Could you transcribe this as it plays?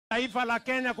taifa la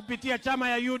Kenya kupitia chama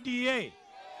ya UDA.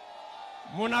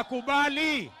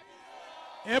 Mnakubali?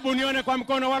 Hebu nione kwa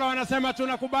mkono wale wanasema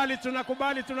tunakubali,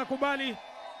 tunakubali, tunakubali.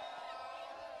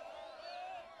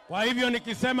 Kwa hivyo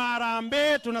nikisema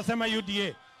harambee tunasema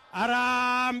UDA.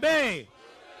 Harambee!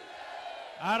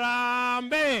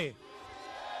 Harambee!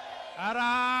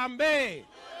 Harambee!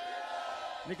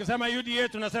 Nikisema UDA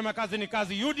tunasema kazi ni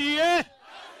kazi. UDA!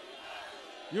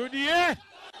 UDA!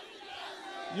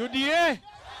 UDA!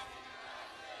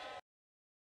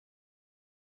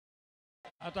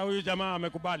 Hata huyu jamaa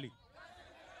amekubali.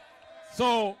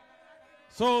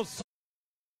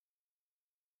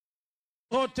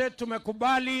 Sote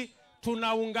tumekubali,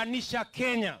 tunaunganisha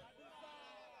Kenya.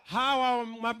 Hawa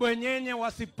mabwenyenye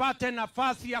wasipate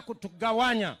nafasi ya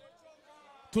kutugawanya.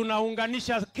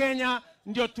 Tunaunganisha Kenya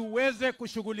ndio tuweze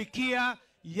kushughulikia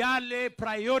yale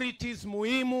priorities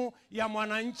muhimu ya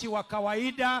mwananchi wa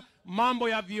kawaida, mambo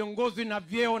ya viongozi na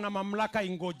vyeo na mamlaka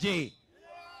ingoje.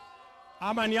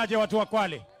 Ama niaje watu wa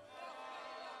Kwale?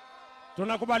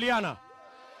 Tunakubaliana?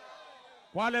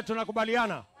 Kwale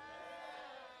tunakubaliana?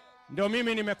 Ndio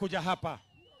mimi nimekuja hapa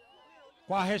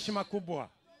kwa heshima kubwa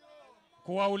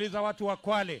kuwauliza watu wa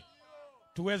Kwale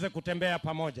tuweze kutembea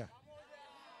pamoja.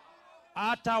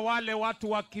 Hata wale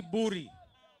watu wa kiburi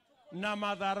na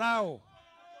madharau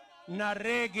na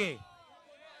rege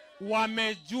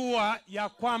wamejua ya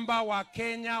kwamba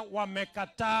Wakenya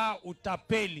wamekataa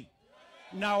utapeli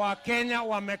na Wakenya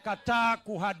wamekataa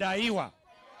kuhadaiwa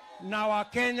na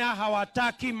Wakenya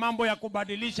hawataki mambo ya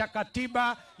kubadilisha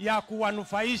katiba ya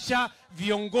kuwanufaisha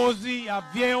viongozi ya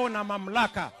vyeo na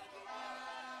mamlaka.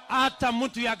 Hata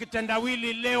mtu ya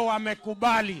kitendawili leo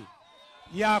amekubali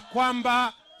ya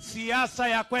kwamba siasa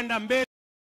ya kwenda mbele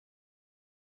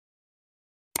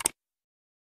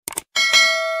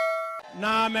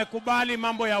na amekubali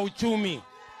mambo ya uchumi.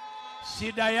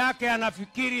 Shida yake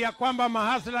anafikiri ya kwamba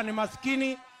mahasla ni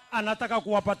maskini, anataka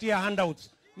kuwapatia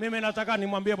handouts. Mimi nataka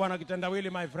nimwambie bwana kitendawili,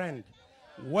 my friend,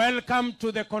 welcome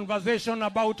to the conversation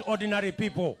about ordinary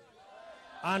people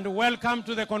and welcome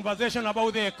to the conversation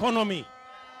about the economy.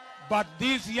 But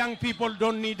these young people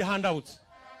don't need handouts.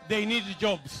 They need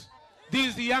jobs.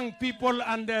 These young people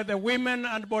and the women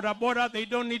and boda boda, they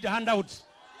don't need handouts.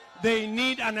 They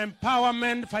need an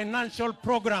empowerment financial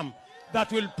program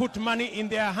that will put money in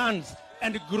their hands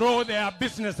and grow their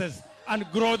businesses and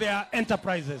grow their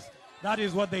enterprises. That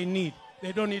is what they need.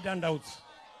 They don't need handouts.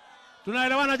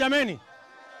 Tunaelewana jameni?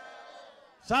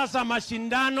 Sasa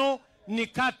mashindano ni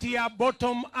kati ya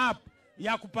bottom up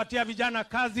ya kupatia vijana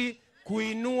kazi,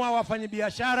 kuinua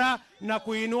wafanyabiashara na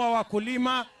kuinua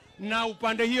wakulima, na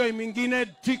upande hiyo mwingine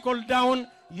trickle down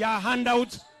ya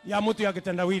handouts ya mtu ya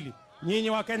kitendawili. Nyinyi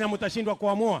wa Kenya mtashindwa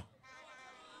kuamua?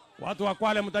 Watu wa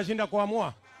Kwale mtashindwa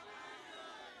kuamua?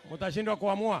 Mtashindwa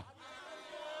kuamua?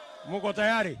 Mko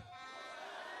tayari?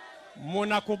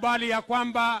 Mnakubali ya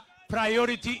kwamba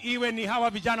priority iwe ni hawa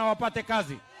vijana wapate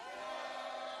kazi?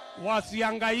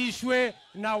 Wasihangaishwe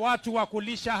na watu wa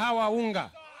kulisha hawa unga.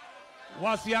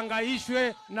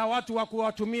 Wasihangaishwe na watu wa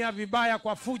kuwatumia vibaya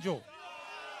kwa fujo.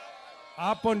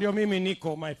 Hapo ndio mimi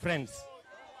niko, my friends.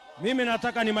 Mimi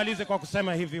nataka nimalize kwa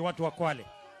kusema hivi, watu wa Kwale.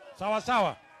 Sawa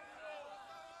sawa?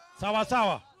 Sawa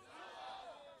sawa?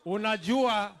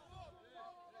 Unajua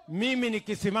mimi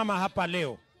nikisimama hapa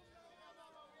leo,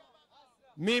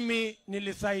 mimi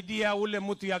nilisaidia ule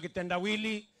mtu ya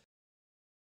kitendawili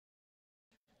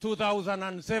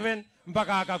 2007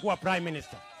 mpaka akakuwa prime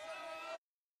minister.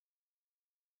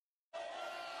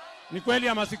 Ni kweli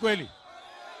ama si kweli?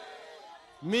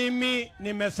 Mimi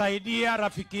nimesaidia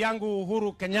rafiki yangu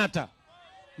Uhuru Kenyatta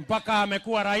mpaka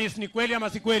amekuwa rais. Ni kweli ama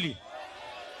si kweli?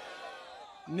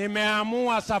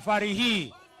 Nimeamua safari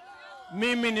hii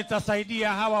mimi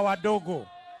nitasaidia hawa wadogo.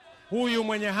 Huyu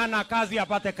mwenye hana kazi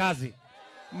apate kazi.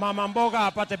 Mama mboga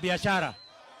apate biashara.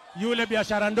 Yule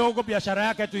biashara ndogo, biashara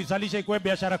yake tuisalishe ikuwe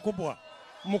biashara kubwa.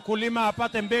 Mkulima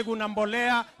apate mbegu na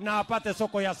mbolea na apate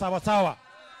soko ya sawa sawa.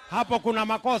 Hapo kuna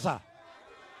makosa?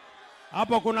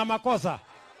 Hapo kuna makosa?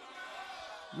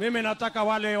 Mimi nataka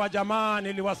wale wa jamaa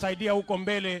niliwasaidia huko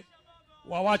mbele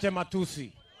wawache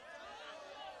matusi.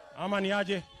 Ama ni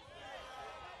aje?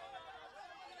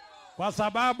 Kwa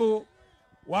sababu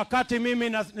wakati mimi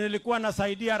nilikuwa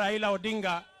nasaidia Raila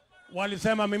Odinga,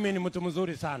 walisema mimi ni mtu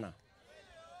mzuri sana.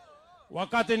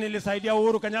 Wakati nilisaidia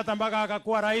Uhuru Kenyatta mpaka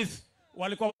akakuwa rais,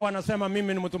 walikuwa wanasema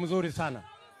mimi ni mtu mzuri sana.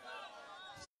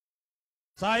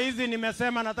 Saa hizi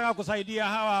nimesema nataka kusaidia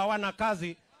hawa hawana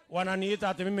kazi, wananiita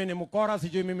ati mimi ni mkora,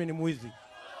 sijui mimi ni mwizi.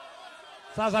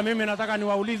 Sasa mimi nataka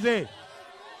niwaulize,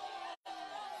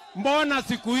 mbona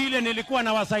siku ile nilikuwa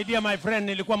nawasaidia my friend,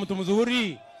 nilikuwa mtu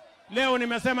mzuri? Leo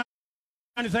nimesema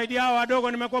nisaidia hao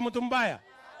wadogo, nimekuwa mtu mbaya?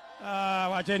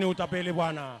 Wacheni utapeli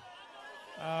bwana.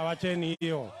 Wacheni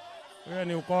hiyo. Hiyo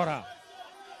ni ukora.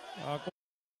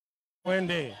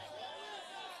 Kwende.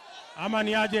 Ama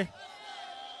ni aje?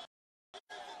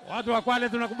 Watu wa Kwale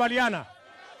tunakubaliana?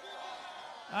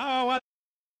 Hawa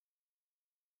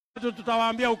watu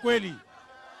tutawaambia ukweli.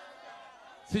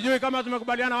 Sijui kama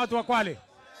tumekubaliana watu wa Kwale.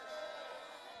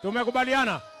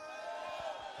 Tumekubaliana?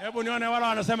 Hebu nione wala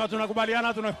wanasema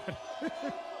tunakubaliana.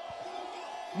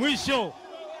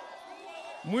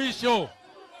 Mwisho.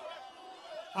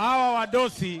 Hawa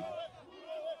wadosi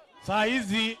saa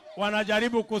hizi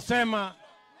wanajaribu kusema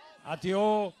ati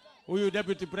huyu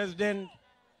deputy president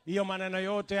hiyo maneno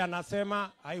yote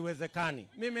anasema haiwezekani.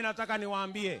 Mimi nataka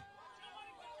niwaambie,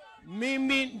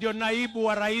 mimi ndio naibu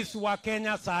wa rais wa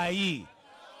Kenya saa hii,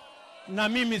 na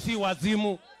mimi si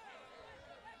wazimu.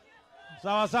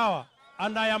 Sawa sawa,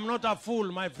 and I am not a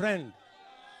fool my friend.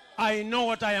 I know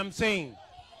what I am saying.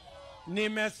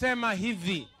 Nimesema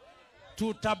hivi,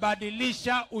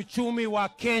 tutabadilisha uchumi wa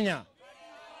Kenya,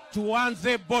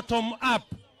 tuanze bottom up,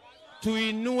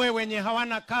 tuinue wenye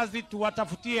hawana kazi,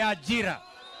 tuwatafutie ajira.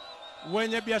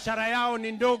 Wenye biashara yao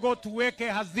ni ndogo, tuweke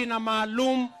hazina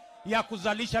maalum ya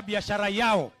kuzalisha biashara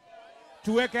yao.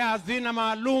 Tuweke hazina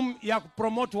maalum ya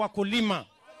kupromote wakulima.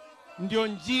 Ndio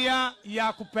njia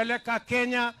ya kupeleka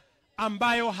Kenya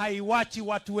ambayo haiwachi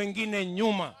watu wengine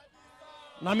nyuma.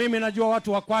 Na mimi najua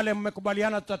watu wa Kwale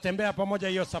mmekubaliana tutatembea pamoja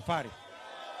hiyo safari.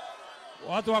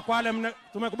 Watu wa Kwale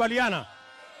tumekubaliana?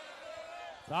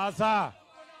 Sasa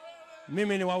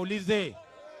mimi niwaulize,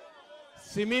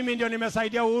 si mimi ndio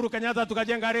nimesaidia Uhuru Kenyatta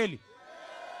tukajenga reli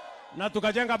na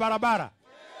tukajenga barabara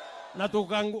na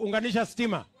tukaunganisha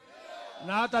stima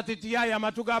na hata TTI ya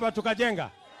Matuga hapa tukajenga?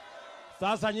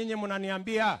 Sasa nyinyi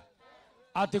mnaniambia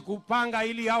ati kupanga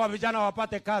ili hawa vijana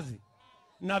wapate kazi,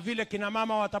 na vile kina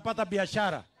mama watapata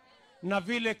biashara, na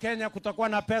vile Kenya kutakuwa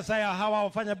na pesa ya hawa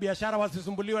wafanya biashara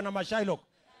wasisumbuliwe na mashailok,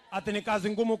 ati ni kazi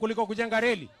ngumu kuliko kujenga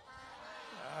reli?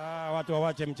 Watu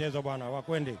wawache mchezo bwana,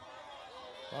 wakwende.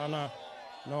 Bwana,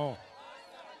 no.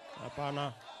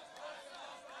 Hapana.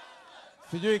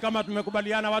 Sijui kama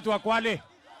tumekubaliana watu wa Kwale.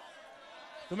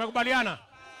 Tumekubaliana?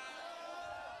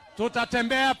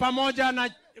 Tutatembea pamoja na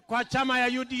kwa chama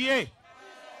ya UDA.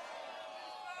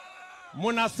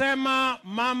 Munasema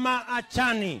Mama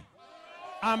Achani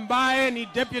ambaye ni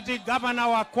deputy governor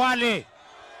wa Kwale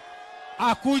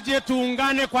akuje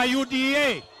tuungane kwa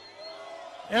UDA.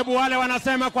 Hebu wale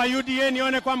wanasema kwa UDA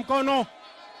nione kwa mkono.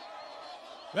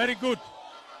 Very good.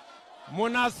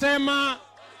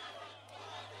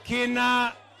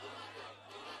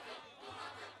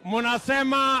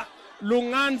 Munasema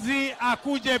Lunganzi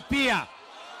akuje pia.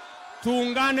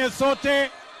 Tuungane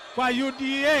sote kwa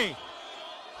UDA.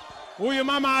 Huyu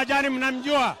Mama Ajani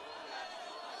mnamjua?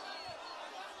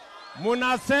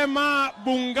 Munasema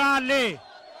Bungale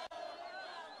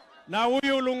na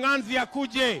huyu Lunganzi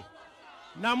akuje.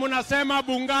 Na munasema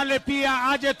Bungale pia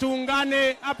aje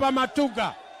tuungane hapa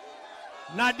Matuga.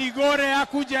 Na Digore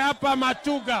akuje hapa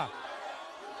Matuga.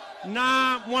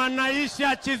 Na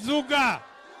Mwanaisha Chizuga,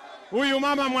 huyu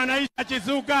mama Mwanaisha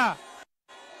Chizuga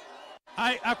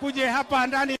akuje hapa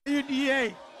ndani ya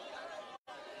UDA.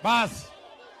 Basi.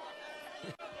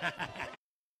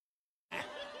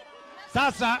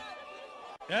 Sasa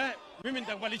mimi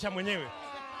nitakubalisha mwenyewe.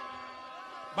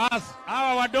 Basi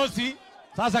hawa wadosi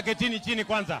sasa ketini chini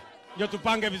kwanza, ndio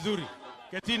tupange vizuri.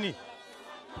 Ketini.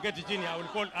 Tuketi chini.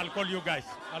 I'll call you guys.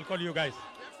 I'll call you guys.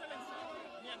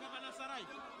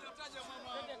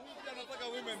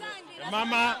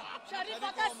 Mama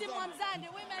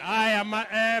haya,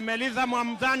 Meliza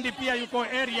Mwamzandi pia yuko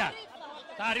area.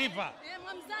 Taarifa.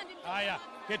 Haya,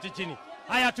 keti chini.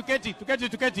 Haya,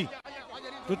 tuketi.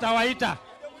 Tutawaita.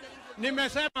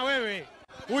 Nimesema wewe,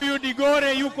 huyu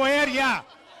Digore yuko area.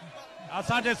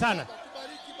 Asante sana.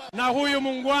 Na huyu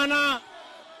mungwana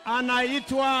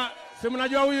anaitwa, si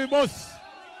mnajua huyu boss,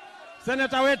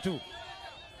 seneta wetu.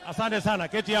 Asante sana,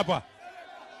 keti hapa.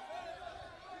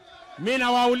 Mimi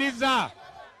nawauliza,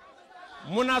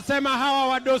 munasema hawa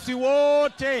wadosi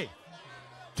wote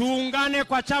tuungane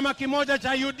kwa chama kimoja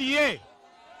cha UDA?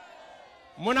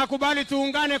 Munakubali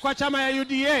tuungane kwa chama ya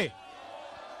UDA?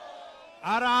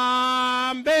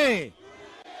 Harambee!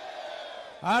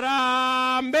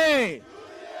 Harambee!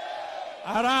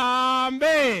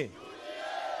 Harambee!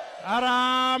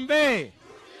 Harambee!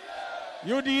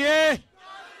 UDA!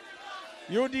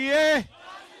 UDA!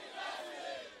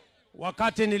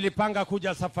 Wakati nilipanga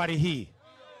kuja safari hii,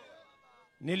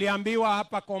 niliambiwa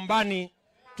hapa Kombani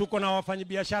tuko na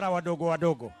wafanyabiashara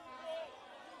wadogo.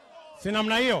 Si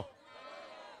namna hiyo?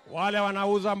 wale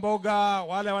wanauza mboga,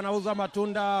 wale wanauza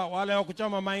matunda, wale wa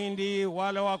kuchoma mahindi,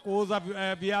 wale wa kuuza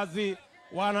viazi,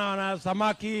 wana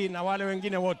samaki na wale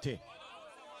wengine wote.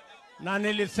 Na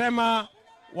nilisema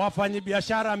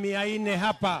wafanyabiashara 400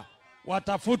 hapa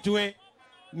watafutwe,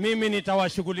 mimi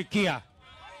nitawashughulikia.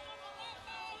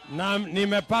 Na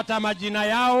nimepata majina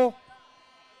yao,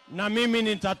 na mimi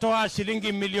nitatoa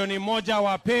shilingi 1,000,000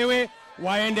 wapewe,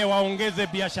 waende waongeze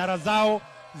biashara zao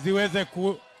ziweze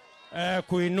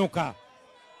kuinuka.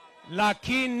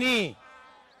 Lakini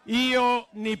hiyo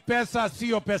ni pesa,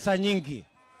 sio pesa nyingi.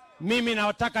 Mimi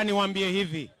nataka niwaambie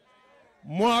hivi,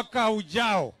 mwaka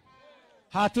ujao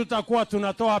hatutakuwa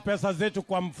tunatoa pesa zetu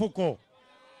kwa mfuko.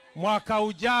 Mwaka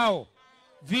ujao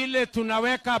vile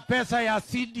tunaweka pesa ya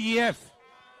CDF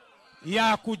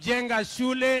ya kujenga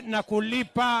shule na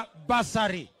kulipa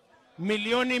basari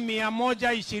milioni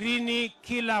 120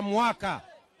 kila mwaka.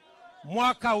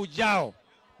 Mwaka ujao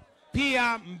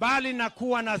pia, mbali na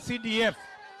kuwa na CDF,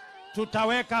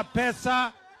 tutaweka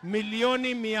pesa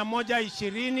milioni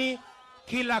 120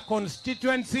 kila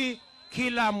constituency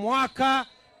kila mwaka,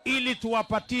 ili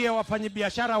tuwapatie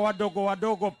wafanyabiashara wadogo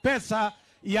wadogo pesa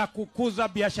ya kukuza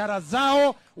biashara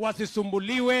zao,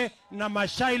 wasisumbuliwe na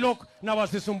mashailok na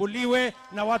wasisumbuliwe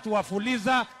na watu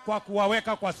wafuliza kwa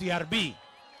kuwaweka kwa CRB.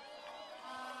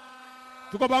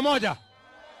 Tuko pamoja?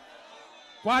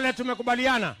 Wale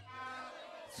tumekubaliana.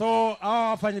 So hawa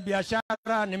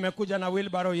wafanyabiashara, nimekuja na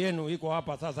wheelbarrow yenu iko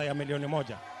hapa sasa ya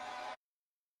 1,000,000.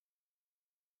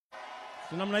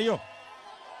 Tunamna hiyo?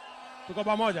 Tuko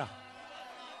pamoja?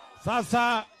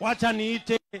 Sasa wacha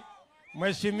niite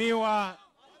Mheshimiwa.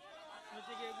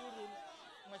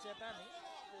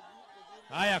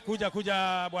 Haya,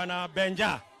 kuja bwana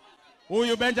Benja.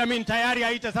 Huyu Benjamin tayari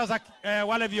aite sasa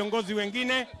wale viongozi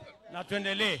wengine na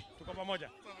tuendelee. Tuko pamoja.